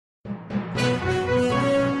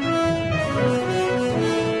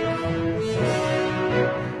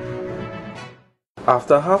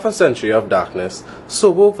After half a century of darkness,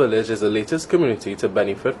 Sobo Village is the latest community to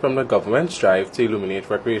benefit from the government's drive to illuminate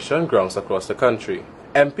recreation grounds across the country.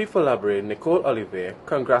 MP for Labre Nicole Olivier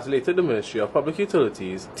congratulated the Ministry of Public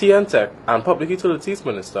Utilities, Tea and Tech, and Public Utilities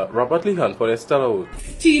Minister Robert Lee Hunt for their stellar work.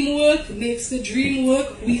 Teamwork makes the dream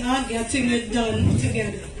work. We are getting it done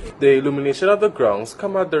together. The illumination of the grounds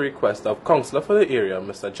come at the request of Councillor for the area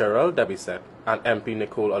Mr. Gerald Debisette and MP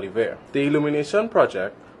Nicole Olivier. The illumination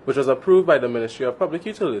project, which was approved by the Ministry of Public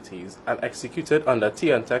Utilities and executed under Tea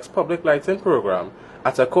and Tech's public lighting program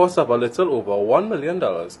at a cost of a little over $1 million,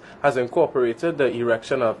 has incorporated the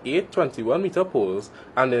erection of 8 21-meter poles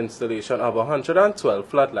and the installation of 112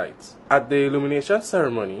 floodlights. At the illumination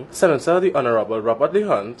ceremony, Senator the Honorable Robert Lee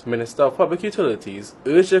Hunt, Minister of Public Utilities,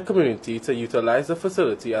 urged the community to utilize the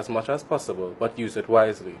facility as much as possible, but use it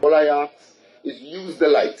wisely. All I ask is use the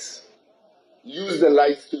lights. Use the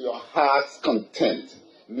lights to your heart's content.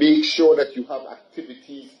 Make sure that you have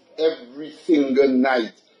activities every single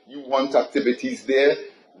night. You want activities there,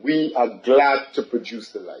 we are glad to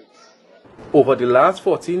produce the lights. Over the last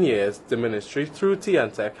 14 years, the ministry through Tea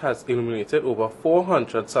and Tech has illuminated over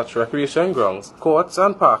 400 such recreation grounds, courts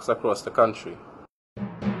and parks across the country.